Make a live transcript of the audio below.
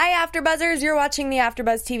AfterBuzzers, you're watching the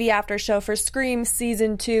AfterBuzz TV After Show for Scream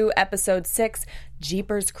Season 2, Episode 6,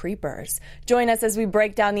 Jeepers Creepers. Join us as we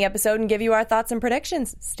break down the episode and give you our thoughts and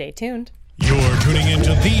predictions. Stay tuned. You're tuning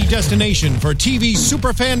into the destination for TV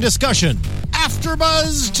superfan discussion,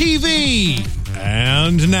 AfterBuzz TV.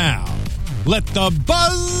 And now, let the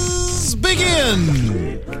buzz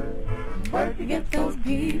begin. Get those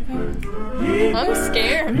people. I'm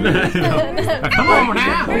scared. Come on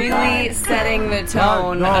now. Really setting the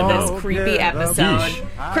tone of this creepy episode.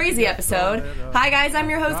 Crazy episode. Hi guys, I'm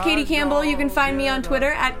your host Katie Campbell. You can find me on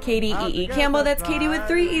Twitter at KatieEE Campbell. That's Katie with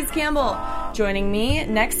 3 E's Campbell. Joining me,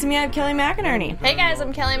 next to me I have Kelly McInerney. Hey guys,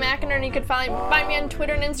 I'm Kelly McInerney. You can find me on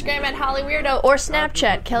Twitter and Instagram at HollyWeirdo or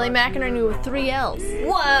Snapchat, Kelly McInerney with 3 L's.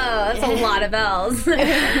 Whoa, that's a lot of L's.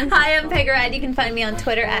 Hi, I'm Pegarad. You can find me on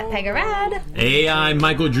Twitter at Pegarad. Hey, I'm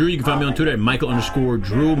Michael Drew. You can find me on Twitter at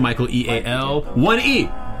Michael_Drew, Michael EAL. 1 E,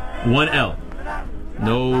 1 L.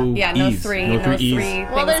 No Yeah, E's. no three E's.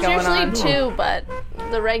 Well, there's going usually on. 2, but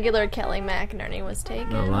the regular Kelly McInerney was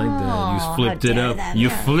taken. I like that. You flipped how it dare up. them. You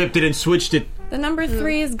flipped it and switched it. The number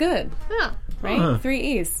 3 is good. Yeah. Right? 3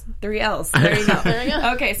 E's, 3 L's. There you go. There you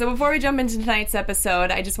go. Okay, so before we jump into tonight's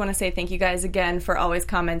episode, I just want to say thank you guys again for always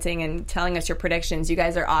commenting and telling us your predictions. You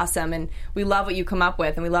guys are awesome, and we love what you come up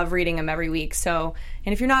with, and we love reading them every week. So,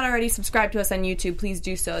 and if you're not already subscribed to us on YouTube, please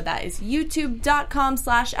do so. That is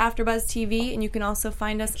youtube.com/AfterBuzzTV, and you can also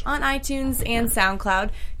find us on iTunes and SoundCloud.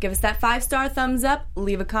 Give us that 5-star thumbs up,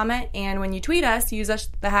 leave a comment, and when you tweet us, use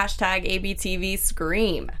the hashtag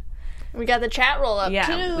ABTVScream. We got the chat roll up, Yeah,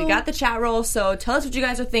 too. we got the chat roll, so tell us what you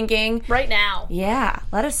guys are thinking. Right now. Yeah,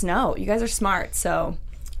 let us know. You guys are smart, so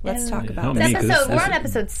let's talk about help this. me, 'cause We're this on is-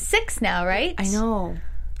 episode 6 now, right? I know.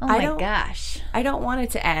 Oh I my don't- gosh. I don't want it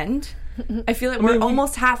to end. I feel like we're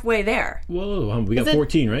almost halfway there. Whoa, we got it-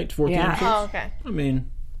 14, right? 14 Yeah. episodes? Oh, okay. I mean,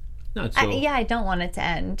 not so. I don't want it to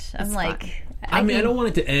end. I'm like... I mean, I don't want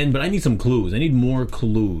it to end, but I need some clues. I need more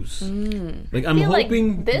clues. Like, I'm I feel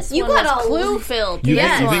hoping... like this You one got was a- clue-filled. You,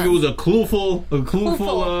 Yes. you think it was a clueful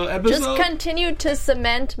episode? Just continue to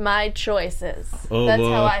cement my choices. Oh, That's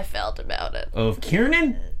how I felt about it. Of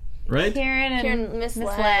Kieran? Right? Kieran and Miss Miss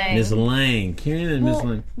Lang. Lang. Miss Lang. Kieran and Miss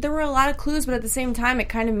Lang. There were a lot of clues, but at the same time, it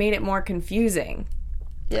kind of made it more confusing.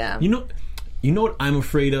 Yeah. You know what I'm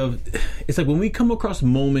afraid of? It's like when we come across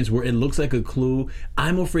moments where it looks like a clue,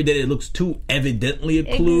 I'm afraid that it looks too evidently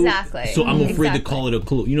a clue. Exactly. So I'm afraid to Exactly. call it a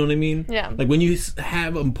clue. You know what I mean? Yeah. Like when you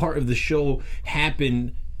have a part of the show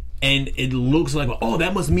happen and it looks like, oh,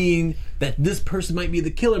 that must mean that this person might be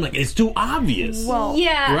the killer. I'm like, it's too obvious. Well,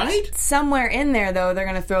 Yeah. right? somewhere in there, though, they're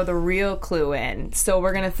going to throw the real clue in. So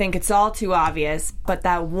we're going to think it's all too obvious, but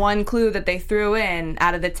that one clue that they threw in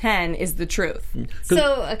out of the 10 is the truth.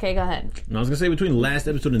 So, okay, go ahead. And I was going to say, between last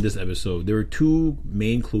episode and this episode, there were 2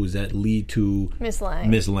 main clues that lead to Miss Lang.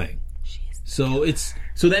 Miss Lang. So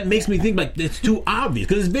that makes me think like it's too obvious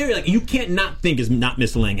because it's very like you can't not think it's not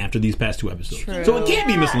Miss Lang after these past 2 episodes. True. So it can't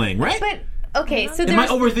be Miss Lang, right? But, okay, so Am I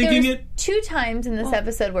overthinking there was it? 2 times in this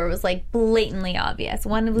episode where it was, like, blatantly obvious.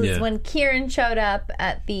 One was Yeah. when Kieran showed up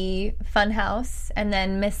at the fun house, and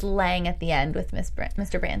then Miss Lang at the end with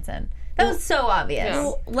Mr. Branson. That was so obvious. Yeah.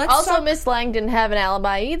 Well, let's Also, talk- Miss Lang didn't have an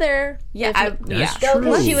alibi either. Yeah, That's yeah.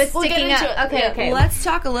 true. She was We'll get sticking into out. it. Okay, Yeah. okay. Let's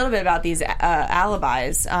talk a little bit about these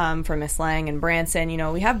alibis for Miss Lang and Branson. You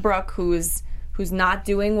know, we have Brooke, who's not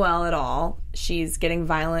doing well at all. She's getting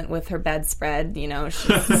violent with her bedspread. You know,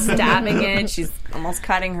 she's stabbing it. She's almost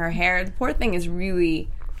cutting her hair. The poor thing is really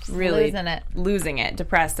losing it,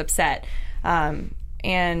 depressed, upset.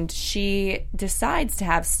 And she decides to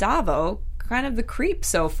have Stavo, kind of the creep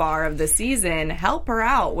so far of the season, help her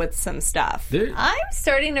out with some stuff. There- I'm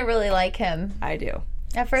starting to really like him. I do.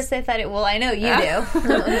 At first I thought I know you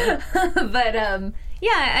do. But, yeah,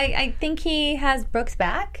 I think he has Brooke's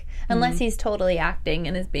back, unless he's totally acting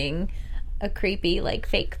and is being a creepy, like,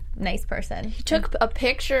 fake nice person. Took a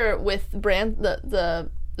picture with the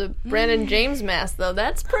Brandon James mask, though.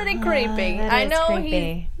 That's pretty creepy. that I is know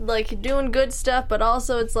creepy. he's like doing good stuff, but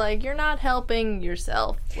also it's like you're not helping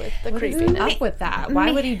yourself with the creepiness. Up with that.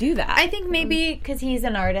 Why would he do that? I think maybe because he's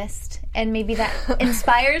an artist, and maybe that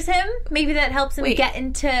inspires him. Maybe that helps him get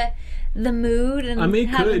into the mood and I mean,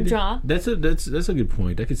 have him could. draw. That's a good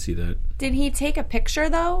point. I could see that. Did he take a picture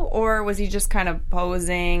though, or was he just kind of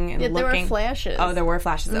posing and Yeah, there looking? were flashes. Oh, there were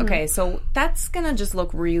flashes. Okay, so that's gonna just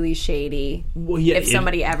look really shady Well, yeah, if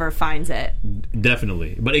somebody ever finds it.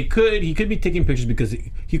 Definitely, but he could be taking pictures because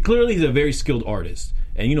he clearly is a very skilled artist,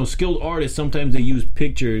 and you know, skilled artists sometimes they use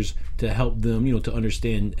pictures to help them, you know, to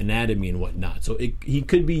understand anatomy and whatnot. So he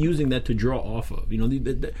could be using that to draw off of. You know,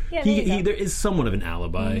 there is somewhat of an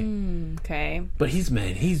alibi, Okay. but he's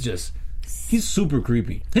just He's super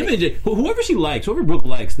creepy. Him and Jake, whoever she likes, whoever Brooke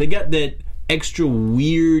likes, they got that extra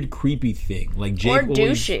weird, creepy thing. Like Jake Or always-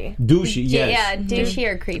 douchey. Douchey, yes. Yeah, douchey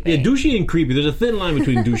or creepy. Yeah, douchey and creepy. There's a thin line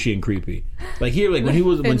between douchey and creepy. Like here, like when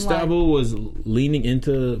Stavo was leaning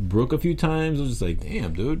into Brooke a few times, I was just like,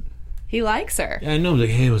 damn, dude. He likes her. Yeah, I know. I was like,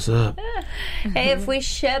 hey, what's up? Hey, if we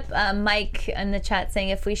ship Mike in the chat saying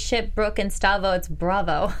if we ship Brooke and Stavo, it's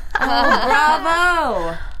Bravo.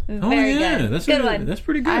 Bravo! Very good. That's good one. That's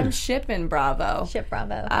pretty good. I'm shipping Bravo. Ship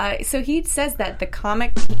Bravo. So he says that the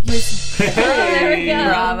comic was there we go.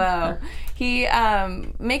 Bravo. He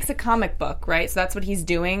makes a comic book, right? So that's what he's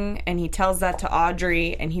doing, and he tells that to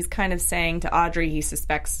Audrey, and he's kind of saying to Audrey he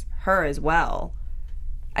suspects her as well.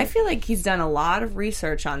 I feel like he's done a lot of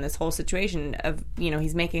research on this whole situation of,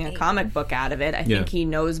 he's making a comic book out of it. I think he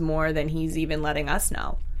knows more than he's even letting us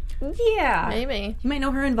know. Yeah. Maybe. He might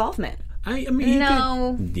know her involvement. I mean, he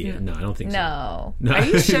No. could- yeah, no, I don't think so. No. Are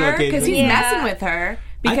you sure? Okay, Because he's Yeah. messing with her.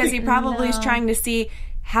 Because think- he probably is trying to see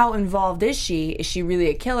how involved is she? Is she really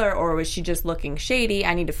a killer, or was she just looking shady?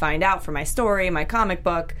 I need to find out for my story, my comic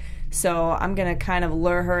book. So I'm going to kind of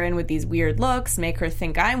lure her in with these weird looks, make her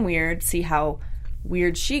think I'm weird, see how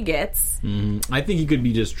weird she gets. I think he could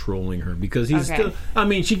be just trolling her because he's Okay. still. I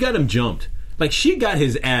mean, she got him jumped. Like she got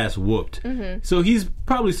his ass whooped. So he's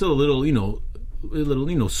probably still a little,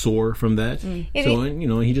 sore from that. So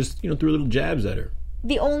he just he threw little jabs at her.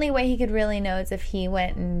 The only way he could really know is if he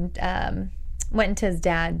went into his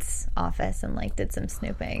dad's office and did some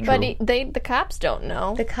snooping. But the cops don't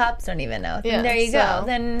know. the cops don't even know. Yeah, There you so- go.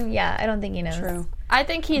 Then I don't think he knows. True. I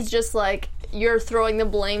think he's just like, you're throwing the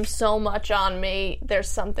blame so much on me. There's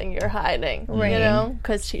something you're hiding, Right.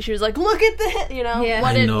 Because she was like, look at that, Yeah.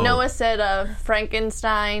 What I did know. Noah said?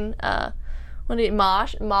 Frankenstein, what did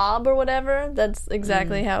mob or whatever? That's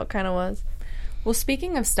exactly how it kind of was. Well,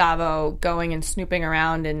 speaking of Stavo going and snooping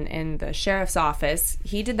around in the sheriff's office,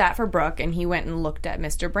 he did that for Brooke, and he went and looked at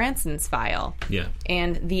Mr. Branson's file. Yeah.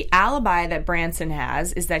 And the alibi that Branson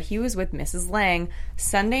has is that he was with Mrs. Lang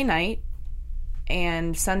Sunday night,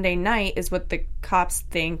 and Sunday night is what the cops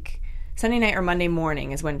think. Sunday night or Monday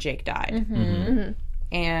morning is when Jake died.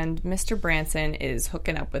 And Mr. Branson is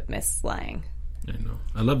hooking up with Miss Lang. I know.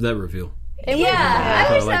 I love that reveal. I I wish like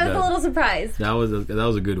I was that. a little surprised. That was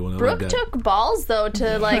a good one. I Brooke like that. took balls though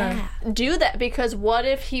to do that, because what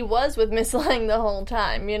if he was with Miss Lang the whole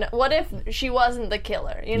time? What if she wasn't the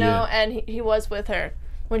killer? Yeah. And he was with her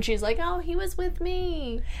when she's like, "Oh, he was with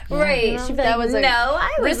me." Right. She'd be That like, was a no,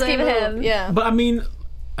 I was risky with move. him. Yeah. But I mean,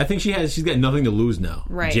 I think she's got nothing to lose now.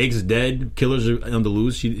 Right. Jake's dead. Killers are on the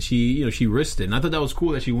loose. She risked it, and I thought that was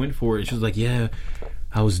cool that she went for it. She was like, "Yeah,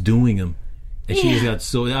 I was doing him," and she just got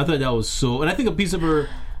so. I thought that was so, and I think a piece of her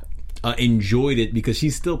enjoyed it because she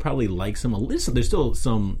still probably likes him. Listen, there's still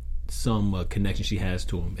some connection she has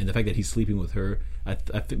to him, and the fact that he's sleeping with her, I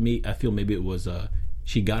feel maybe it was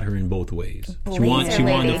she got her in both ways. She wanted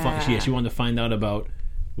to find out about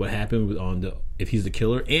what happened on if he's the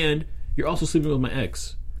killer, and you're also sleeping with my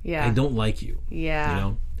ex. Yeah. I don't like you.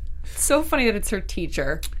 Yeah. It's so funny that it's her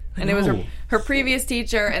teacher. And it was know. her previous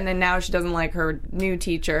teacher, and then now she doesn't like her new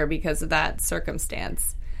teacher because of that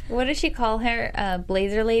circumstance. What does she call her?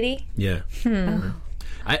 Blazer lady? Yeah.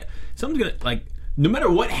 Something's gonna no matter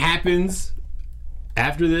what happens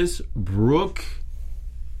after this, Brooke,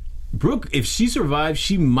 if she survives,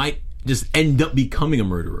 she might just end up becoming a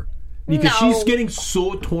murderer. Because No. she's getting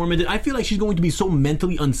so tormented. I feel like she's going to be so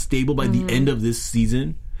mentally unstable by the end of this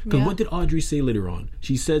season. Because what did Audrey say later on?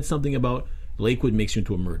 She said something about Lakewood makes you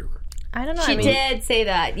into a murderer. I don't know. She did say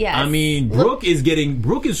that, yes. I mean, Brooke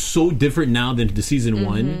is so different now than the season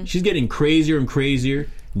one. She's getting crazier and crazier.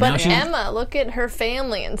 Now But she's, Emma, look at her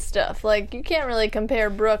family and stuff. You can't really compare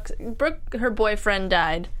Brooke. Brooke, her boyfriend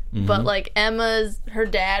died. But, her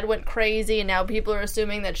dad went crazy, and now people are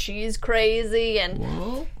assuming that she's crazy,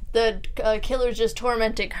 and the killer's just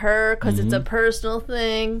tormenting her because it's a personal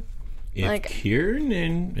thing.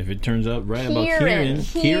 If it turns out right about Kieran.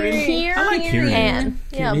 Kieran, I like Kieran.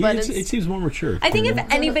 Yeah, Kieran, but it seems more mature. I think if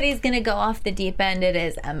anybody's going to go off the deep end, it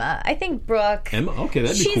is Emma. I think Brooke... Emma, okay,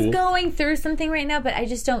 that'd be She's cool. going through something right now, but I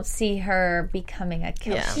just don't see her becoming a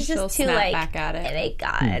killer. Yeah. She's She'll just too, snap back at it. it ain't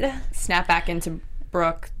God. Snap back into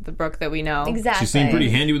Brooke, the Brooke that we know. Exactly. She seemed pretty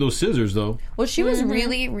handy with those scissors, though. Well, she was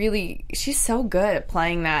really, really... She's so good at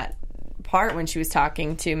playing that part when she was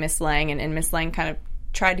talking to Miss Lang, and Miss Lang kind of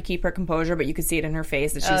tried to keep her composure, but you could see it in her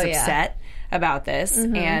face that she was upset about this.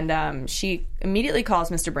 And she immediately calls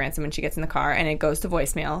Mr. Branson when she gets in the car, and it goes to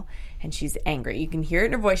voicemail, and she's angry. You can hear it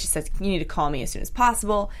in her voice. She says, "You need to call me as soon as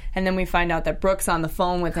possible." And then we find out that Brooke's on the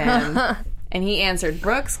phone with him, and he answered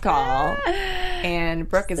Brooke's call, and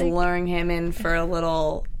Brooke is luring him in for a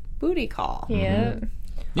little booty call. Yeah.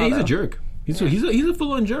 Yeah, he's a jerk. He's a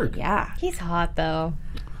full-on jerk. Yeah. He's hot though.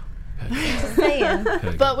 Just saying.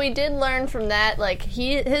 But we did learn from that, like,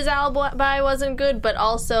 his alibi wasn't good, but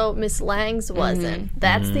also Miss Lang's wasn't.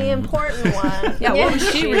 That's the important one. Yeah, what was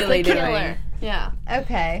she She's really the doing? killer. Yeah.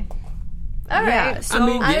 Okay. All Yeah, right. so I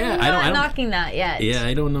mean, I'm yeah, not I don't. knocking that yet. Yeah,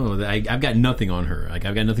 I don't know. I've got nothing on her. Like,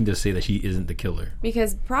 I've got nothing to say that she isn't the killer.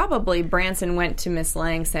 because probably Branson went to Miss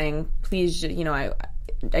Lang saying, please,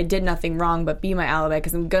 I did nothing wrong, but be my alibi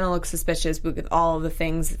because I'm going to look suspicious with all of the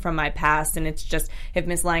things from my past. And it's just, if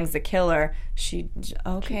Miss Lang's the killer,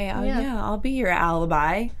 I'll be your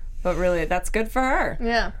alibi. But really, that's good for her.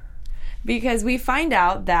 Yeah. Because we find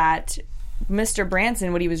out that Mr.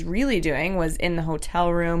 Branson, what he was really doing was in the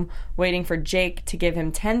hotel room waiting for Jake to give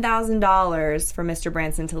him $10,000 for Mr.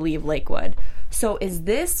 Branson to leave Lakewood. So is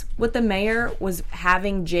this what the mayor was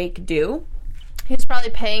having Jake do? He's probably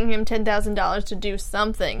paying him $10,000 to do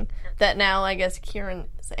something that now I guess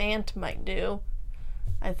Kieran's aunt might do.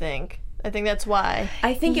 I think that's why.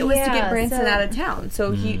 I think it was to Yeah, get Branson so- out of town.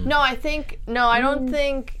 So he... I don't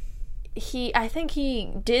think I think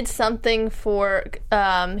he did something for,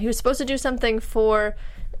 he was supposed to do something for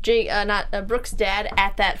Brooke's dad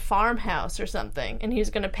at that farmhouse or something, and he's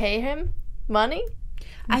going to pay him money?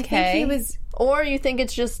 I think he was... Or you think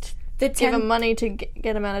it's just give 10 him money to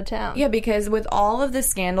get him out of town? Yeah, because with all of the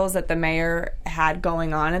scandals that the mayor had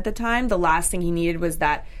going on at the time, the last thing he needed was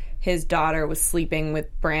that his daughter was sleeping with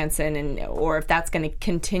Branson, or if that's going to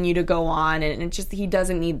continue to go on, and it just, he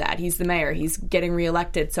doesn't need that. He's the mayor. He's getting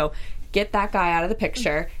reelected, so get that guy out of the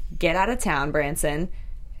picture. Get out of town, Branson.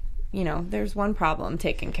 There's one problem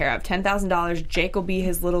taken care of. $10,000. Jake will be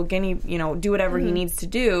his little guinea. Do whatever he needs to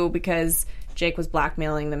do because Jake was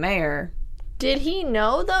blackmailing the mayor. Did he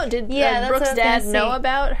know, though? Did that's Brooke's what I was dad gonna know say.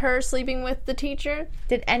 about her sleeping with the teacher?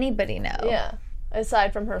 Did anybody know? Yeah.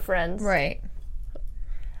 Aside from her friends. Right.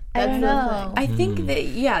 I That's don't the know. I think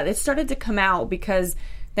that, it started to come out because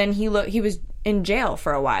then he was in jail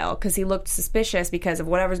for a while because he looked suspicious because of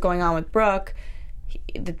whatever's going on with Brooke.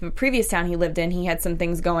 The previous town he lived in, he had some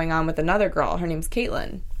things going on with another girl. Her name's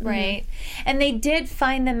Caitlin. Right. And they did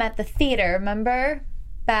find them at the theater, remember?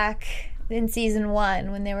 Back in season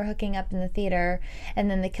 1 when they were hooking up in the theater, and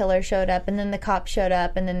then the killer showed up, and then the cop showed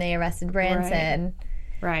up, and then they arrested Branson.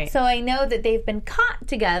 Right. So I know that they've been caught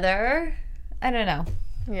together. I don't know.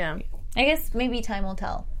 Yeah. I guess maybe time will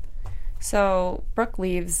tell. So Brooke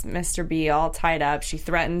leaves Mr. B all tied up. She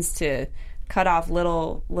threatens to cut off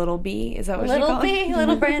little B. Is that what she Little called B,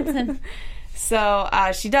 little Branson. So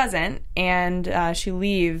she doesn't, and she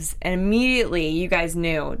leaves. And immediately, you guys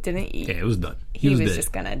knew, didn't you? Yeah, it was done. He was dead.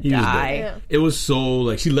 just gonna He was die. dead. It was so,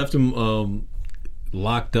 like, she left him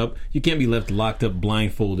locked up. You can't be left locked up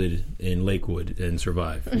blindfolded in Lakewood and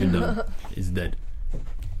survive. You're done. He's dead.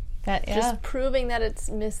 Just proving that it's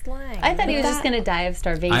Miss Lang. I thought he was just going to die of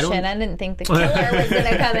starvation. I didn't think the killer was going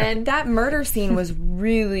to come in. That murder scene was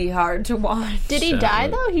really hard to watch. Did he die,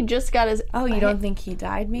 though? He just got his... Oh, you don't think he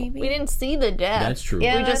died, maybe? We didn't see the death. That's true.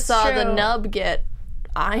 Yeah, We just that's saw the true. nub get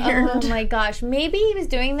ironed. Oh my gosh. Maybe he was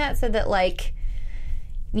doing that so that, like,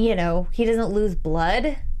 he doesn't lose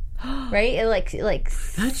blood. Right? It like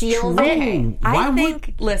That's seals true. it.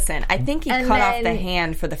 I think he And cut off the then-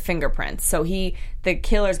 hand for the fingerprints. So the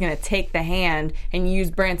killer's going to take the hand and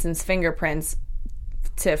use Branson's fingerprints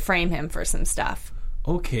to frame him for some stuff.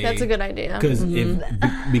 Okay. That's a good idea. Because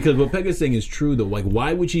because what Peggy's saying is true, though. Like,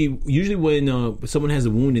 why would she... Usually when someone has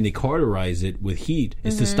a wound and they cauterize it with heat,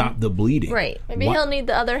 is to stop the bleeding. Right. Maybe he'll need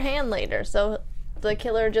the other hand later, so the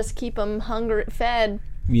killer just keep him fed.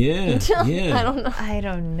 Yeah. Yeah. I don't know. I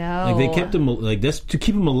don't know. Like, they kept him... Like, that's to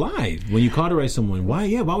keep him alive. When you cauterize someone. Why?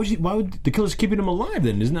 Yeah. Why would the killer's keeping him alive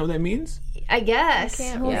then? Isn't that what that means? I guess.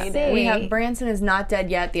 can't We'll read see. it. We have Branson is not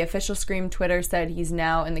dead yet. The official Scream Twitter said he's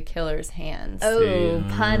now in the killer's hands. Oh,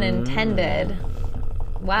 pun intended.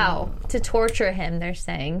 Wow. To torture him, they're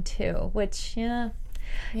saying, too. Which, that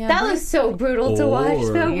was so brutal to watch.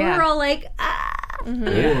 Or- Though we Yeah. were all like,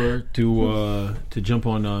 Or to jump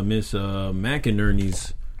on Miss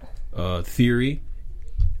McInerney's theory,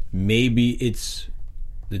 maybe it's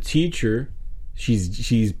the teacher.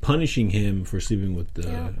 She's punishing him for sleeping with the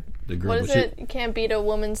girl. What is but she- it? You can't beat a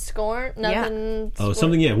woman's scorn? Nothing. Oh,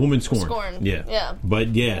 something. Yeah, woman scorn. Scorn. Yeah. Yeah.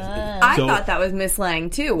 But yeah, I so- thought that was Miss Lang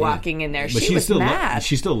too, walking in there. But She was still mad.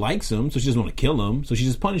 she still likes him, so she doesn't want to kill him. So she's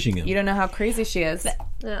just punishing him. You don't know how crazy she is.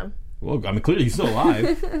 Yeah. Well, I mean, clearly he's still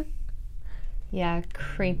alive. yeah,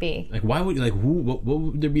 creepy. Like, why would what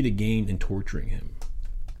would there be to gain in torturing him?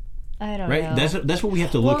 I don't Right. know. That's what we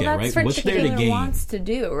have to look at, right? What's there to Killer gain? wants to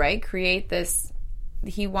do, right? Create this.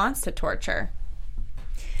 He wants to torture.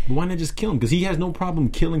 But why not just kill him? Because he has no problem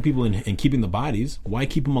killing people and keeping the bodies. Why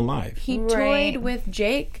keep him alive? He Right. toyed with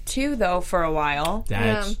Jake too, though, for a while.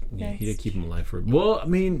 He did keep him alive for. Well, I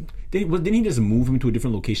mean, didn't he just move him to a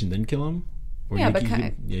different location then kill him? Or Yeah, he, but he,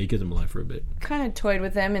 kinda- he kept him alive for a bit. Kind of toyed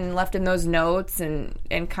with him and left him those notes and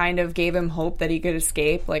kind of gave him hope that he could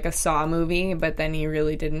escape, like a Saw movie. But then he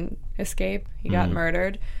really didn't escape. He got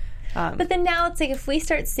murdered. But then now it's like if we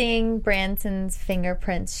start seeing Branson's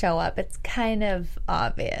fingerprints show up, it's kind of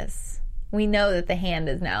obvious. We know that the hand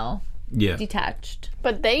is now Yeah. detached.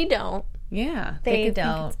 But they don't. Yeah, They could think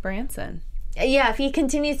don't. it's Branson. Yeah, if he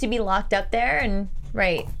continues to be locked up there and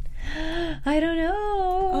right. I don't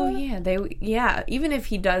know. Oh yeah, even if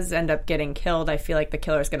he does end up getting killed, I feel like the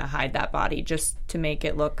killer's going to hide that body just to make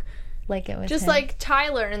it look. Like it was Just him. like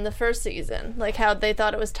Tyler in the first season. Like how they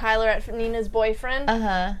thought it was Tyler at Nina's boyfriend.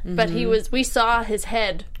 Uh-huh. But we saw his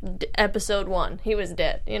head, episode 1. He was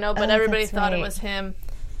dead, you know? But Oh, everybody that's thought it right. was him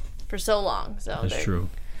for so long. So That's true.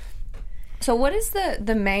 So what is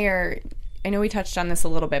the mayor? I know we touched on this a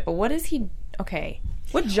little bit, but what is he? Okay,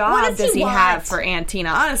 what job does he have want? for Antina?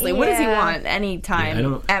 Honestly, what does he Yeah. want anytime Yeah, I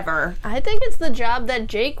don't- ever? I think it's the job that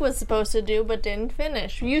Jake was supposed to do but didn't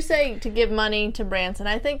finish. You say to give money to Branson.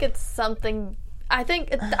 I think it's something. I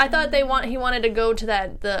thought he wanted to go to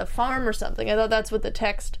the farm or something. I thought that's what the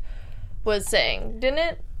text was saying, didn't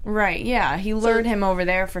it? Right? Yeah, he lured him over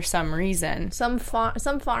there for some reason. Some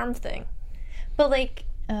farm thing. But like,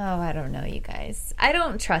 oh, I don't know, you guys. I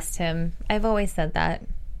don't trust him. I've always said that.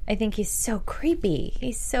 I think he's so creepy.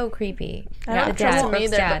 He's so creepy. I don't The trust dad, him Brooke's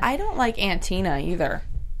either, dad. but I don't like Antina either.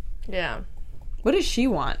 Yeah, What does she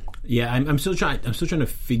want? Yeah, I'm still trying to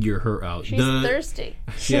figure her out. she's thirsty.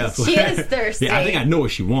 Yeah, She is thirsty. Yeah, I think I know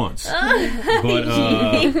what she wants.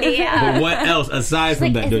 but yeah. but what else aside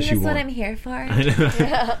from that Isn't does she this want? what I'm here for?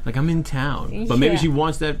 Like I'm in town, but maybe Yeah. she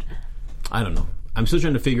wants that. I don't know. I'm still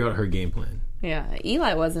trying to figure out her game plan. Yeah,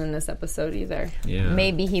 Eli wasn't in this episode either. Yeah,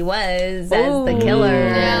 Maybe he was as the killer.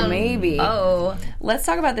 Yeah, maybe. Oh, Let's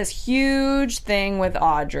talk about this huge thing with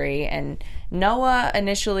Audrey and Noah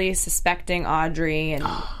initially suspecting Audrey and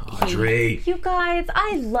Audrey. you guys,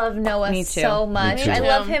 I love Noah Me too. so much. Me too. I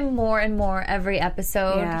love him more and more every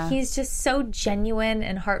episode. Yeah. He's just so genuine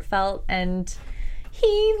and heartfelt, and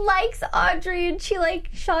he likes Audrey, and she like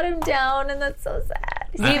shot him down, and that's so sad.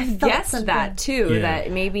 We've guessed that too, Yeah.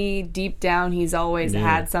 that maybe deep down he's always Yeah.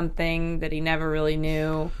 had something that he never really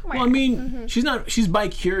knew. Well, I mean, she's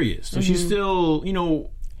bi-curious, so she's still,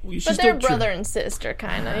 she's But still they're brother and sister,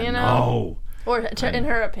 kind of, you know? Oh, Or in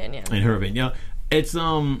her opinion. in her opinion, it's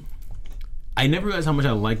I never realized how much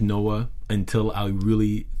I liked Noah until I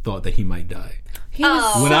really thought that he might die. He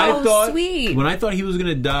was When so I thought sweet. when I thought he was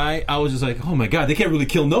gonna die, I was just like, oh my god, they can't really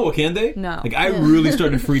kill Noah, can they? No. Like I really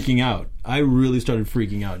started freaking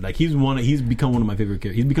out. Like he's become one of my favorite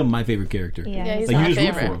characters. He's become my favorite character. Yeah, he's Like my you just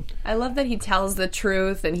root favorite. for him. I love that he tells the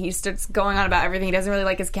truth and he starts going on about everything. He doesn't really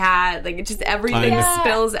like his cat. Like, it just everything I know.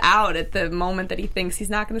 spills out at the moment that he thinks he's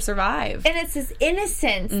not going to survive. And it's his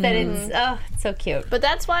innocence that it's so cute. But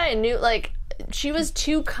that's why I knew, like, she was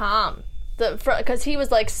too calm. Because he was,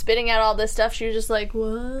 like, spitting out all this stuff. She was just like,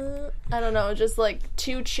 what? I don't know. Just, like,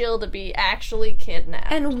 too chill to be actually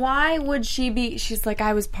kidnapped. And why would she be? She's like,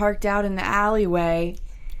 I was parked out in the alleyway.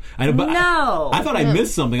 I know, but No. I thought I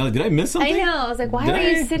missed something. I was like, did I miss something? I know. I was like, why Did were I?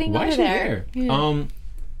 you sitting Why over is she there?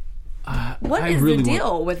 What I is really the want-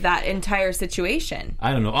 deal with that entire situation?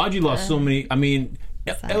 I don't know. Audrey lost so many. I mean,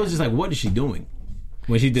 it was just like, what is she doing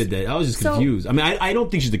when she did that? I was just confused. I mean, I don't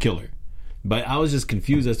think she's the killer, but I was just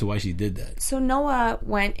confused as to why she did that. So Noah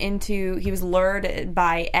he was lured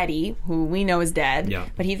by Eddie, who we know is dead, Yeah.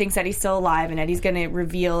 but he thinks Eddie's still alive, and Eddie's going to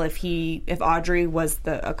reveal if Audrey was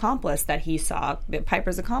the accomplice that he saw,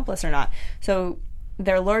 Piper's accomplice or not. So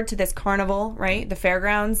they're lured to this carnival, right, the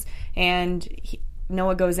fairgrounds, and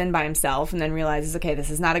Noah goes in by himself and then realizes, okay, this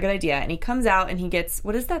is not a good idea, and he comes out and he gets,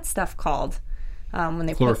 what is that stuff called? When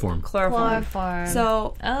they Chloroform. Chloroform.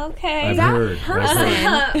 So Okay. I've heard.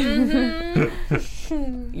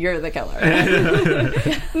 you're the killer.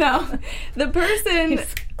 No, the person.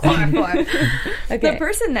 Chloroform. The Okay.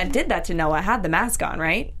 person that did that to Noah had the mask on,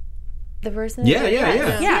 right? The person. Yeah.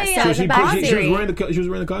 Yeah, So so she Audrey was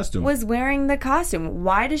wearing the costume. was wearing the costume.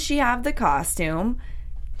 Why does she have the costume?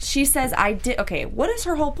 She says, I did. Okay, what is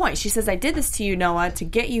her whole point? She says, I did this to you, Noah, to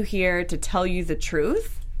get you here to tell you the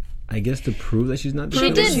truth. I guess to prove that she's not. She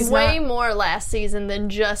Prove did that she's way not- more last season than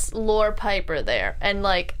just lure Piper there. And,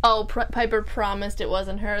 like, Piper promised it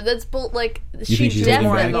wasn't her. That's like, she think she's holding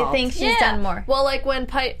definitely... back? You think she's done more? Well, like, when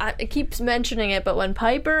it keeps mentioning it, but when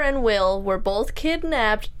Piper and Will were both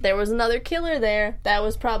kidnapped, there was another killer there. That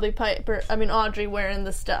was probably Audrey wearing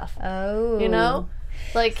the stuff. Oh. You know?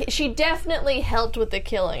 Like, she definitely helped with the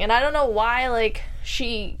killing. And I don't know why, like,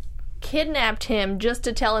 she kidnapped him just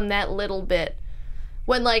to tell him that little bit.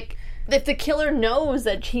 When, like, if the killer knows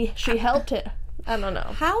that she helped it. I don't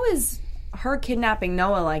know. How is her kidnapping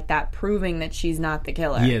Noah like that proving that she's not the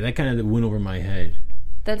killer? Yeah, that kind of went over my head.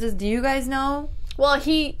 Do you guys know? Well,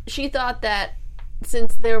 she thought that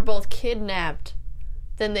since they were both kidnapped,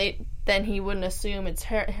 then he wouldn't assume it's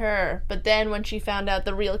her. But then when she found out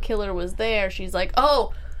the real killer was there, she's like,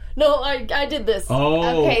 "Oh, no, I did this."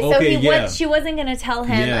 Oh, Okay, so yeah. she wasn't going to tell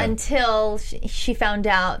him Yeah. until she found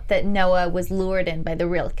out that Noah was lured in by the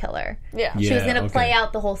real killer. Yeah. She was going to okay. play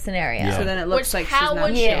out the whole scenario. Yeah. So then it looks like she's how not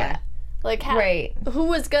would the she? killer. Like, how, Right.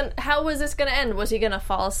 how was this gonna end? Was he gonna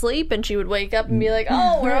fall asleep and she would wake up and be like,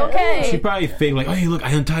 "Oh, we're okay"? She probably faked like, "Oh, hey, look,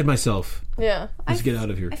 I untied myself. Yeah. Let's get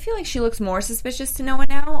out of here." I feel like she looks more suspicious to Noah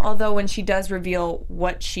now, although when she does reveal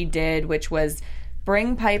what she did, which was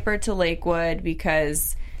bring Piper to Lakewood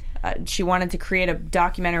because she wanted to create a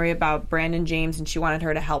documentary about Brandon James and she wanted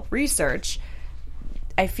her to help research.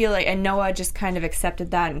 I feel like, and Noah just kind of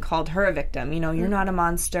accepted that and called her a victim. You know, you're not a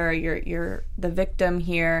monster. You're the victim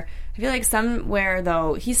here. I feel like somewhere,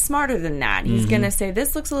 though, he's smarter than that. He's going to say,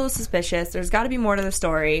 this looks a little suspicious. There's got to be more to the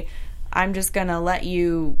story. I'm just going to let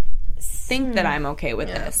you think that I'm okay with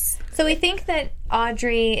this. So we think that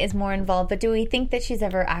Audrey is more involved, but do we think that she's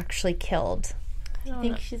ever actually killed? I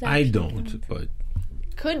think she's I actually don't, but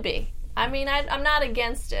Could be. I mean, I'm not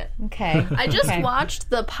against it. Okay. I just Okay. watched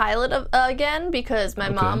the pilot of again because my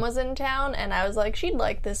mom was in town, and I was like, she'd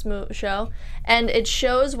like this show. And it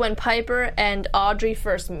shows when Piper and Audrey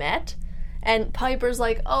first met, and Piper's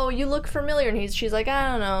like, "Oh, you look familiar," and she's like, "I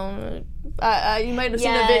don't know, you might have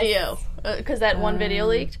seen the video because that one video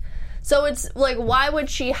leaked." So it's like, why would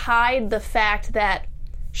she hide the fact that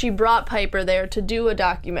she brought Piper there to do a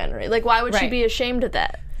documentary? Like, why would she Right. be ashamed of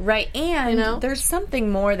that? Right, and there's something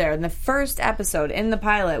more there. In the first episode, in the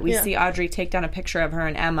pilot, we see Audrey take down a picture of her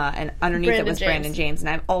and Emma, and underneath it was Brandon James. And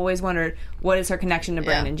I've always wondered, what is her connection to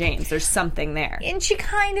Brandon James? There's something there. And she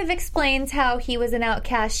kind of explains how he was an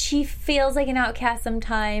outcast. She feels like an outcast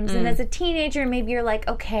sometimes. And as a teenager, maybe you're like,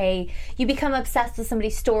 okay, you become obsessed with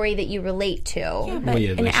somebody's story that you relate to. well,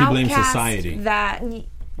 yeah, An like she blames outcast society. that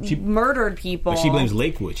murdered people. She blames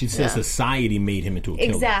Lakewood. She says society made him into a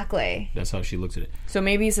killer. Exactly. That's how she looks at it. So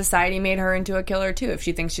maybe society made her into a killer too, if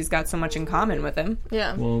she thinks she's got so much in common with him.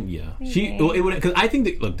 Yeah. Well, yeah. Because I think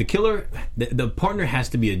that, look, the killer, the partner has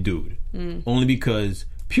to be a dude, only because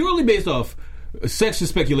purely based off sexist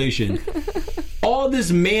speculation, all this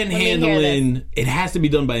manhandling, it has to be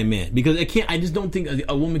done by a man because I just don't think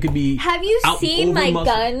a woman could be. Have you seen my over-muscled.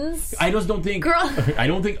 guns? I just don't think. Girl. I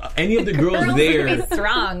don't think any of the girls there. Pretty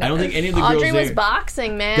strong. I don't think any of the girls Audrey there. was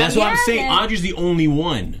boxing, man. That's what I'm Yeah, saying. man. Audrey's the only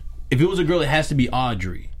one. If it was a girl, it has to be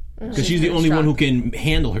Audrey. Because she's the only one who can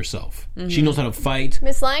handle herself. She knows how to fight.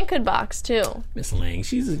 Miss Lang could box too. Miss Lang,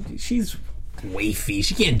 she's wafy.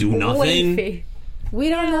 She can't do nothing. Wafy. We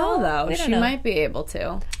don't know, though. we don't She know. might be able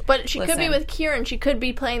to. But she could be Listen. with Kieran. She could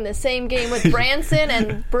be playing the same game with Branson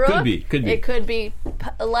and Brooke. Could be. It could be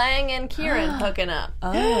Lang and Kieran hooking up.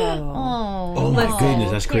 Oh. Oh my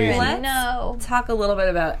goodness, that's crazy. Kieran, no. Talk a little bit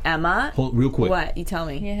about Emma. Hold, real quick. What? You tell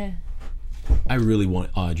me. Yeah. I really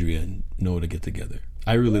want Audrey and Noah to get together.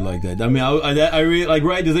 I really like that. I mean, I really like.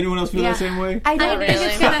 Right? Does anyone else feel that same way? I don't think really.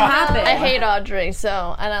 it's gonna happen. I hate Audrey,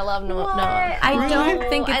 and I love Noah. I don't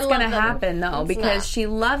think I it's love gonna them. happen though, because not. she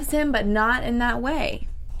loves him, but not in that way.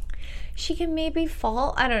 She can maybe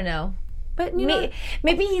fall. I don't know. But you know,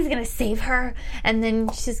 Maybe he's going to save her, and then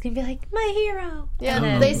she's going to be like, my hero. Yeah, And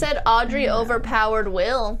then- they said Audrey overpowered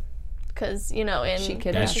Will because she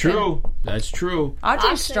could- That's true. That's true. Audrey's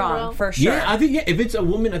Boxing, strong bro. for sure. Yeah, I think if it's a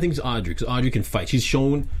woman, I think it's Audrey because Audrey can fight. She's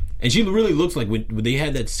shown, and she really looks like when they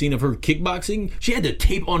had that scene of her kickboxing. She had the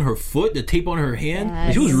tape on her foot, the tape on her hand.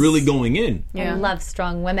 And she was really going in. I love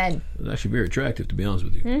strong women. It was actually very attractive, to be honest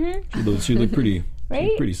with you. Mm-hmm. She looked pretty. She Right?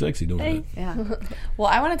 looked pretty sexy doing that. Yeah. Well,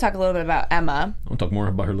 I want to talk a little bit about Emma. I'll talk more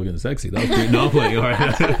about her looking sexy. That was great. No, I'm playing. All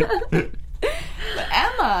right.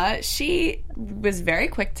 Emma, she was very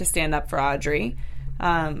quick to stand up for Audrey.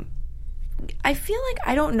 I feel like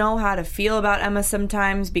I don't know how to feel about Emma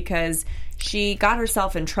sometimes because she got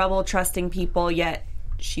herself in trouble trusting people, yet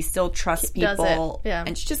she still trusts Does it, people. yeah.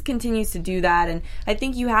 And she just continues to do that. And I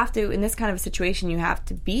think you have to, in this kind of situation, you have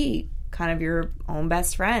to be kind of your own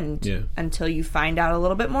best friend until you find out a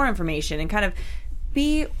little bit more information and kind of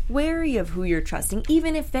be wary of who you're trusting,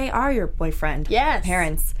 even if they are your boyfriend,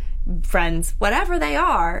 parents, friends, whatever they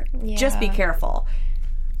are. Just be careful.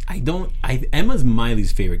 Emma's my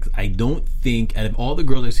least favorite. 'Cause I don't think, out of all the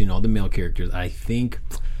girls I've seen, all the male characters, I think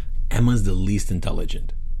Emma's the least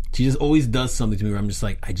intelligent. She just always does something to me where I'm just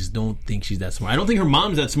like, I just don't think she's that smart. I don't think her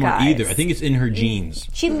mom's that smart Guys. either. I think it's in her genes.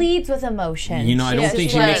 She leads with emotion. You know, I don't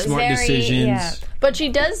think she makes smart very- decisions. yeah. But she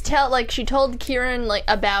does tell, like, she told Kieran, like,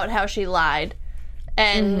 about how she lied.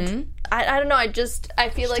 And I don't know, I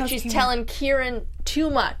feel like tells she's Kieran. telling Kieran too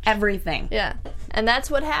much. Everything. Yeah. And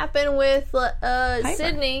that's what happened with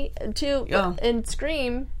Sydney, too, Oh. in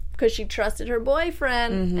Scream, because she trusted her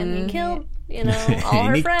boyfriend, and he killed, you know, all her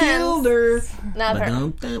And he friends. killed her. Not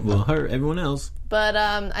her. Well, her, everyone else. But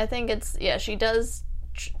I think it's, she does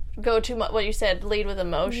go too much, what you said, lead with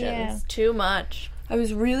emotions. Yeah. Too much. I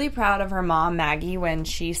was really proud of her mom, Maggie, when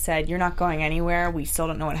she said, "You're not going anywhere. We still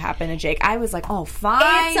don't know what happened to Jake." I was like, "Oh,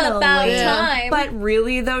 finally!" It's about time. But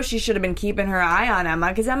really, though, she should have been keeping her eye on Emma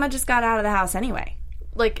because Emma just got out of the house anyway.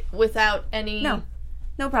 Like, without any...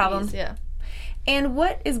 No problem. Yeah. And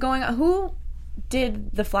what is going on? Who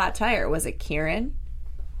did the flat tire? Was it Kieran?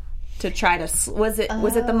 To try to was it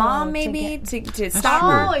the mom maybe to stop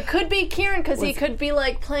her? Oh, it could be Kieran because he could be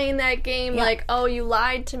like playing that game like, oh, you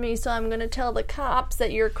lied to me, so I'm going to tell the cops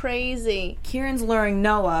that you're crazy. Kieran's luring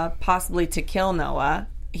Noah possibly to kill Noah.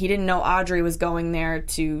 He didn't know Audrey was going there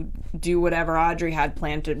to do whatever Audrey had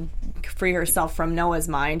planned to free herself from Noah's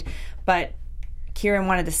mind. But Kieran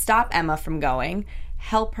wanted to stop Emma from going,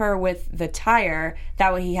 help her with the tire.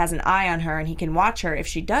 That way he has an eye on her and he can watch her. If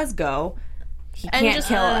she does go, he And can't just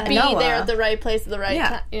kill be Noah. there at the right place at the right Yeah.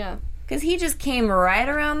 time. Yeah. Because he just came right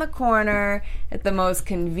around the corner at the most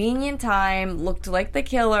convenient time, looked like the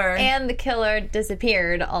killer. And the killer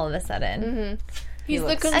disappeared all of a sudden. He's the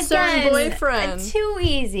looks- concerned Again, boyfriend. Too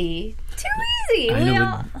easy. Too easy.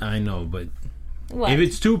 I know, but What? if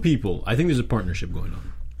it's two people, I think there's a partnership going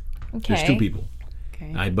on. Okay. There's two people.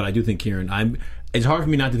 Okay. But I do think Kieran. It's hard for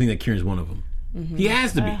me not to think that Kieran's one of them. He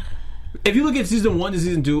has to be. If you look at season 1 to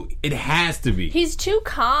season 2, it has to be. He's too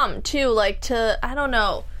calm, too, like to, I don't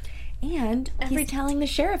know. And he's telling the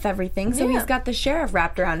sheriff everything, so Yeah. he's got the sheriff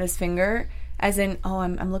wrapped around his finger, as in, oh,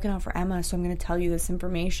 I'm looking out for Emma, so I'm going to tell you this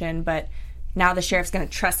information, but now the sheriff's going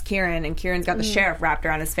to trust Kieran, and Kieran's got the sheriff wrapped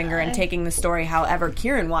around his finger and taking the story however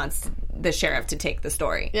Kieran wants the sheriff to take the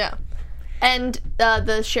story. Yeah. And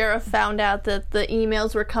the sheriff found out that the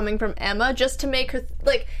emails were coming from Emma just to make her,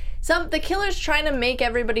 the killer's trying to make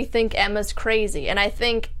everybody think Emma's crazy, and I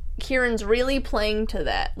think Kieran's really playing to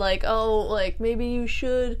that. Like, oh, like, maybe you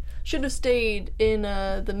should have stayed in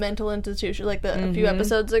the mental institution, like a few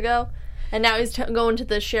episodes ago. And now he's going to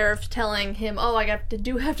the sheriff telling him, oh, I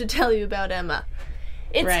do have to tell you about Emma.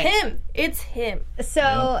 It's Right. him. It's him.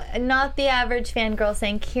 So, not the average fangirl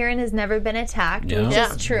saying Kieran has never been attacked, which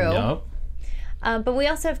Yeah. is true. Yup. But we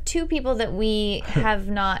also have two people that we have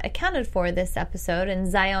not accounted for this episode, and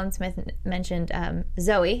Zion Smith mentioned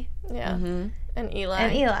Zoe Yeah. And Eli.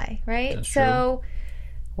 and Eli, right? That's so,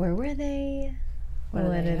 where were they? What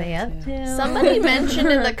are they up to? Somebody mentioned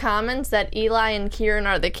in the comments that Eli and Kieran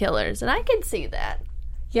are the killers, and I can see that.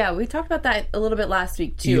 Yeah, we talked about that a little bit last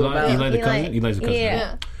week, too, Eli about the cousin? Eli's the cousin. Yeah.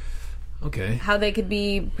 Yeah. Okay. how they could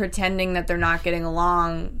be pretending that they're not getting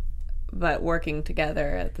along, but working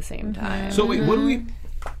together at the same time. So wait, what do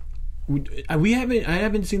we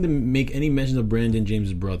haven't seen them make any mention of Brandon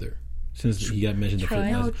James' brother since he got mentioned.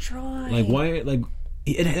 Troy. Like why? Like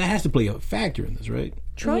it has to play a factor in this, right?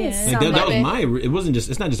 Troy is Yeah. Like that was Somebody. it wasn't just.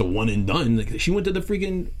 It's not just a one and done. Like she went to the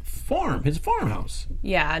freaking farm, his farmhouse.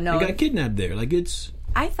 Yeah, no. They got kidnapped there. Like it's.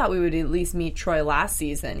 I thought we would at least meet Troy last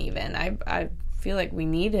season, even. I feel like we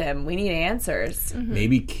need him. We need answers.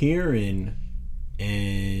 Maybe Kieran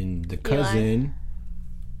and the cousin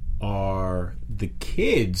are the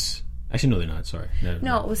kids. Actually, no, they're not. Sorry.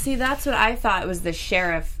 No, well, see, that's what I thought was the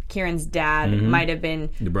sheriff. Kieran's dad might have been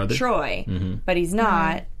The brother? Troy, but he's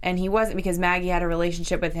not, and he wasn't because Maggie had a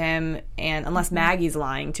relationship with him, and unless Maggie's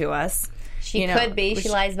lying to us. She you know, could be. which- She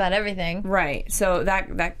lies about everything. Right. So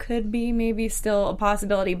that could be maybe still a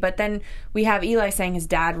possibility. But then we have Eli saying his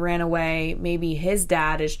dad ran away. Maybe his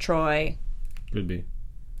dad is Troy. Could be.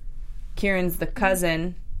 Kieran's the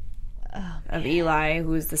cousin of Eli,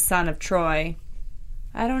 who's the son of Troy.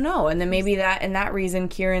 I don't know. And then maybe that reason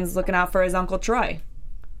Kieran's looking out for his Uncle Troy.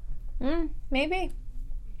 Maybe.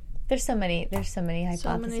 There's so many hypotheses.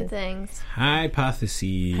 So many things.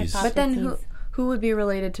 Hypotheses. But then who would be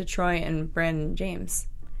related to Troy and Brandon James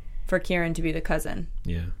for Kieran to be the cousin?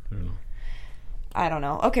 Yeah, I don't know. I don't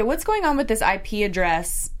know. Okay, what's going on with this IP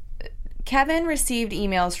address? Kevin received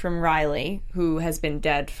emails from Riley, who has been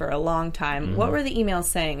dead for a long time. What were the emails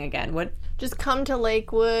saying again? What? Just come to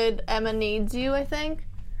Lakewood. Emma needs you, I think.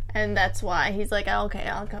 And that's why he's like, oh, okay,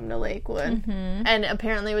 I'll come to Lakewood. And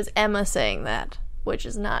apparently it was Emma saying that, which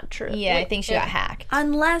is not true. Yeah, I think she got hacked.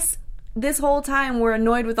 Unless this whole time we're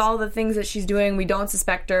annoyed with all the things that she's doing. We don't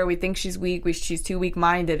suspect her. We think she's weak. She's too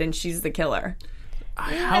weak-minded, and she's the killer.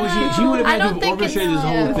 How is she would have I had don't to think orchestrate it's- this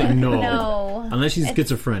whole thing. No. Unless she's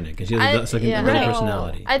schizophrenic and she has a second yeah. another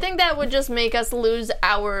personality. I think that would just make us lose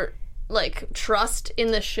our trust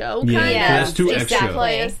in the show. Yeah, kind Yeah, of. that's too exactly.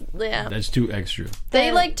 extra. Yeah. That's too extra.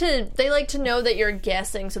 They like to know that you're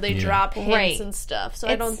guessing, so they drop hints Right. and stuff. So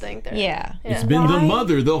I don't think they're Yeah. It's been the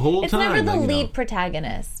mother the whole It's time. never the like, lead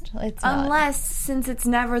protagonist. It's not. Unless, since it's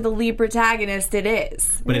never the lead protagonist, it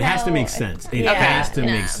is. But it has to No. make sense. It Yeah. has to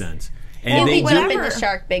No. make sense. Well, And they they jump do. in the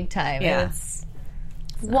shark big time. Yeah. It's,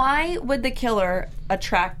 Why would the killer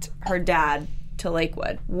attract her dad to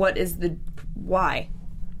Lakewood? What is the why?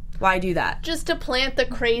 Why do that? just to plant the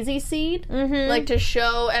crazy seed, like to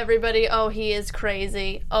show everybody, oh, he is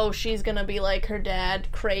crazy. Oh, she's gonna be like her dad,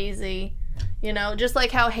 crazy. You know, just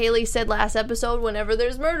like how Haley said last episode, whenever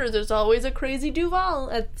there's murder, there's always a crazy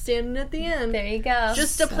Duval standing at the end. there you go.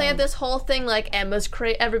 Just to plant this whole thing like Emma's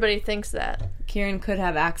crazy. Everybody thinks that. Kieran could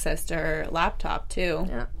have access to her laptop too.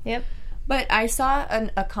 Yeah. Yep. But I saw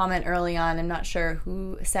a comment early on, I'm not sure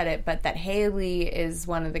who said it, but that Haley is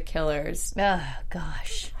one of the killers. Oh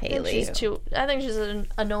gosh, I think Haley. I think she's an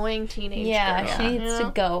annoying teenage Yeah, girl. she needs you know?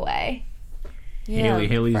 to go away.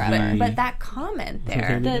 Haley's forever. the... But that comment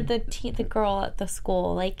there. The girl at the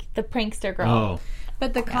school, like the prankster girl. Oh.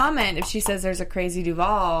 But the comment, if she says there's a crazy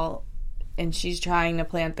Duval and she's trying to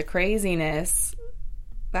plant the craziness,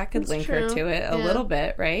 that could link her true. to it a Yeah. little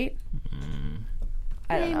bit, right?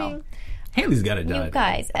 I don't know. Haley's got to die. You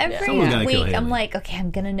guys, every Someone's gotta kill week I'm Haley. like, okay,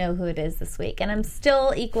 I'm gonna know who it is this week, and I'm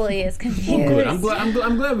still equally as confused. Good.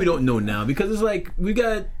 I'm glad we don't know now because it's like we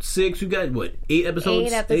got 8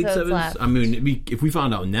 episodes? 8 episodes 7? left. I mean, if we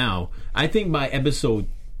found out now, I think by episode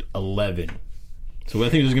 11. So I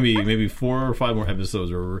think there's gonna be maybe 4 or 5 more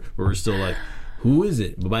episodes where we're still like, who is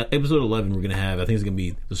it? But by episode 11, we're gonna have. I think it's gonna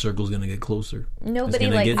be the circle's gonna get closer. Nobody It's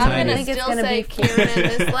gonna likes get it. I'm tighter. gonna I think it's still gonna say be Kieran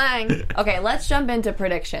and Miss Lang. Okay, let's jump into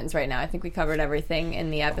predictions right now. I think we covered everything in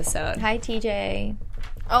the episode. Hi, TJ.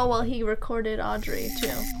 Oh, well, he recorded Audrey, too.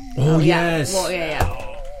 Oh Yeah. yes, Well, yeah.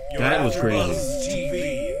 that was crazy.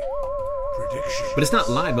 TV prediction. But it's not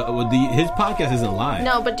live. But his podcast isn't live.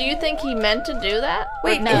 No, but do you think he meant to do that?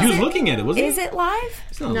 Wait, no. He is was looking at it, wasn't Is he? it live?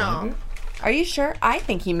 It's not No. live. Are you sure? I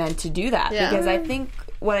think he meant to do that Yeah. because I think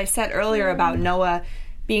what I said earlier about Noah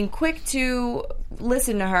being quick to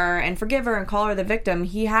listen to her and forgive her and call her the victim,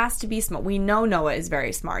 he has to be smart. We know Noah is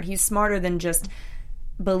very smart. He's smarter than just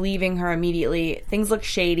believing her immediately. Things look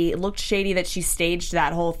shady. It looked shady that she staged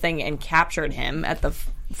that whole thing and captured him at the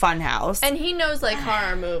fun house. And he knows, like,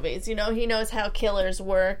 horror movies. You know, he knows how killers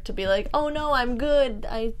work to be like, oh, no, I'm good.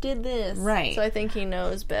 I did this. Right. So I think he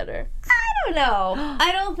knows better. I don't know.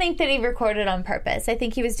 I don't think that he recorded on purpose. I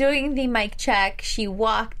think he was doing the mic check. She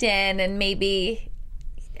walked in and maybe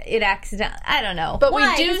it accident. I don't know. But we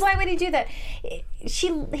why? do- Because why would he do that?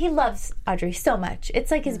 He loves Audrey so much. It's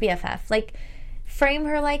like his BFF. Like, frame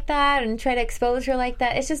her like that and try to expose her like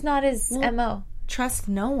that. It's just not his MO. Trust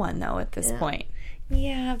no one, though, at this point.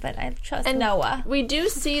 Yeah, but I trust And Noah. we do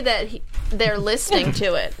see that they're listening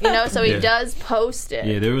to it, you know, so he Yeah. does post it.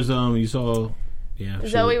 Yeah, there was you saw. Yeah,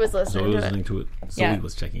 Zoe was listening Zoe to was it. listening to it. Zoe Yeah.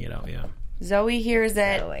 was checking it out. Yeah. Zoe hears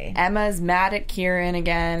it. Zoe. Emma's mad at Kieran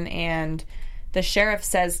again, and the sheriff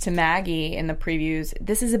says to Maggie in the previews,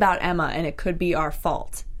 "This is about Emma, and it could be our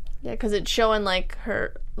fault." Yeah, because it's showing, like,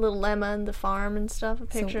 her little Emma and the farm and stuff, a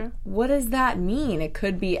picture. What does that mean? It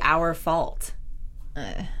could be our fault.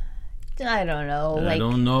 I don't know. I Like,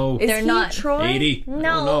 don't know. Is They're he not- Troy? 80. I don't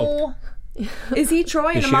know. no. Is he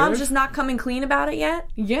Troy? And the mom's sheriff? just not coming clean about it yet?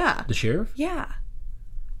 Yeah. The sheriff? Yeah.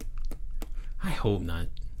 I hope not.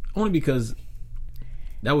 Only because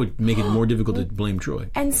that would make it more difficult to blame Troy.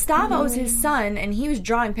 And Stavo's his son, and he was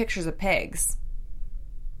drawing pictures of pigs.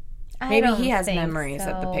 I Maybe don't he has think memories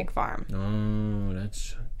of the so. pig farm. Oh,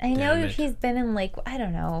 that's. I know damn it. he's been in, like, I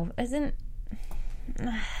don't know. Isn't.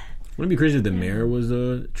 Wouldn't it be crazy if the mayor was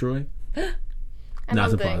Troy? I No,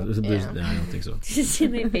 don't it's think. impossible. Yeah. No, I don't think so.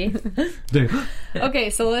 Okay,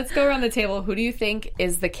 so let's go around the table. Who do you think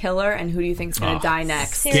is the killer, and who do you think is going to die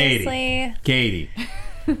next? Seriously. Katie.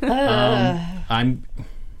 I'm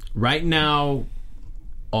right now.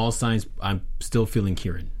 All signs. I'm still feeling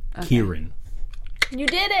Kieran. Kieran. You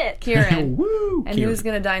did it! Kieran. Woo! And Kieran. who's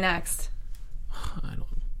going to die next? I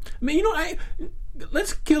mean,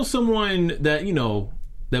 let's kill someone that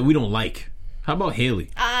that we don't like. How about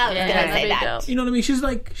Haley? I was Yeah, gonna that'd say be that. dope. You know what I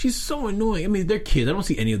mean? She's so annoying. I mean, they're kids. I don't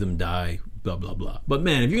see any of them die. Blah blah blah. But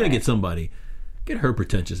man, if you're gonna get somebody, get her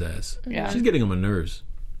pretentious ass. Yeah. She's getting on my nerves.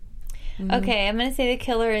 Okay, I'm gonna say the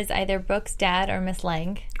killer is either Brooke's dad or Miss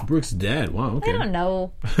Lang. Brooke's dad. Wow. Okay. I don't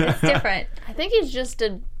know. It's different. I think he's just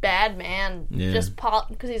a bad man, just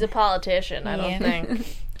because he's a politician. I don't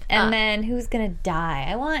think. And then who's gonna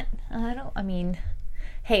die?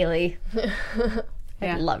 Haley.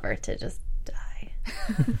 I'd love her to just die.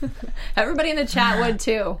 Everybody in the chat would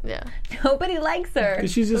too. Yeah. Nobody likes her.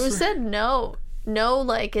 She's just Who said no? No,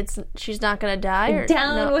 like she's not gonna die. Or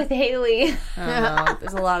Down no? with Haley.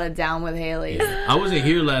 There's a lot of down with Haley. I wasn't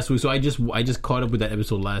here last week, so I just caught up with that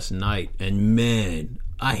episode last night, and man,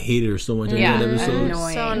 I hated her so much in that episode.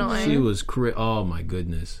 Annoying. So annoying. She was oh my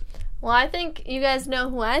goodness. Well, I think you guys know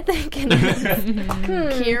who I think.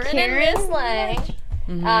 Kieran and Miss Lang.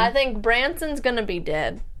 I think Branson's gonna be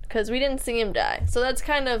dead because we didn't see him die. So that's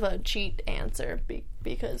kind of a cheat answer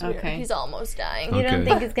because he's almost dying. You don't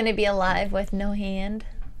think he's gonna be alive with no hand?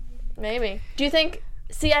 Maybe. Do you think?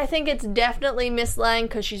 See, I think it's definitely Miss Lang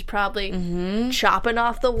because she's probably chopping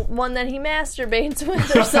off the one that he masturbates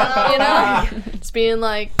with or something. You know, just being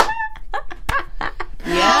like.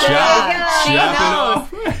 She knows.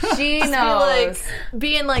 She knows.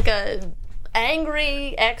 Being like a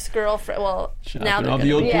angry ex-girlfriend. Well, now they're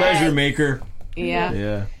the old pleasure maker.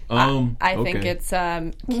 Yeah. I think it's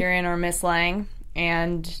Kieran or Miss Lang,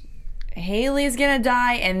 and Haley's gonna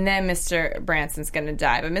die, and then Mr. Branson's gonna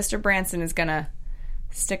die. But Mr. Branson is gonna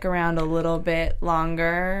stick around a little bit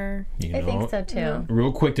longer. I think so too.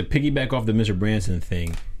 Real quick to piggyback off the Mr. Branson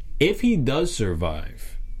thing, if he does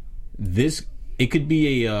survive, it could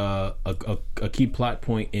be a key plot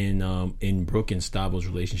point in Brooke and Stavo's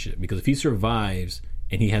relationship, because if he survives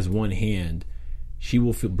and he has one hand,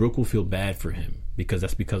 Brooke will feel bad for him because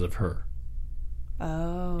that's because of her.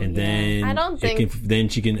 Oh, and then I don't think then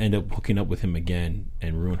she can end up hooking up with him again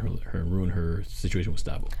and ruin her situation with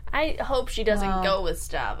Stavo. I hope she doesn't go with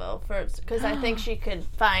Stavo first, because I think she could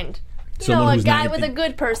find Someone a guy with a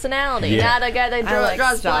good personality, not a guy that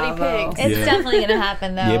draws bloody pigs. It's definitely gonna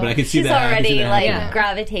happen though. Yeah, but I can see She's that. already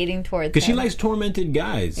gravitating towards him. Because she likes tormented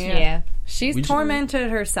guys. Yeah. She's tormented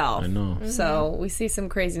herself. I know. So we see some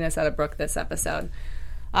craziness out of Brooke this episode.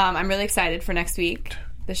 I'm really excited for next week.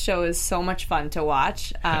 The show is so much fun to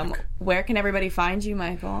watch. Where can everybody find you,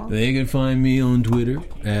 Michael? They can find me on Twitter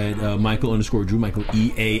at Michael_Drew, Michael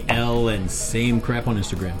EAL, and same crap on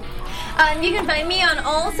Instagram. You can find me on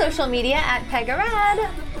all social media at Pegarad.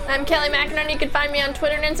 I'm Kelly McInerney. You can find me on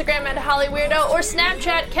Twitter and Instagram at HollyWeirdo, or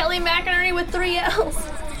Snapchat Kelly McInerney with 3 L's.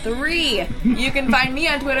 3. You can find me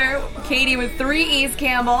on Twitter, Katie with 3 E's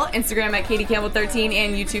Campbell, Instagram at Katie Campbell 13,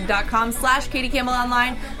 and YouTube.com/Katie Campbell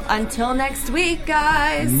Online. Until next week,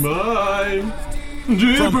 guys. Bye.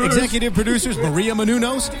 From executive producers Maria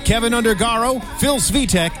Menounos, Kevin Undergaro, Phil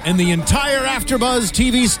Svitek, and the entire AfterBuzz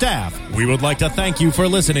TV staff, we would like to thank you for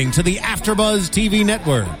listening to the AfterBuzz TV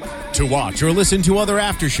network. To watch or listen to other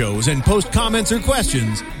after shows and post comments or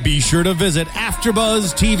questions, be sure to visit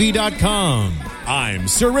AfterBuzzTV.com. I'm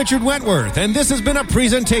Sir Richard Wentworth, and this has been a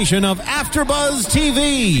presentation of AfterBuzz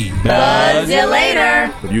TV. Buzz you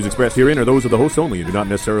later. The views expressed herein are those of the hosts only and do not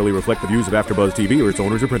necessarily reflect the views of AfterBuzz TV or its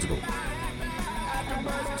owners or principals.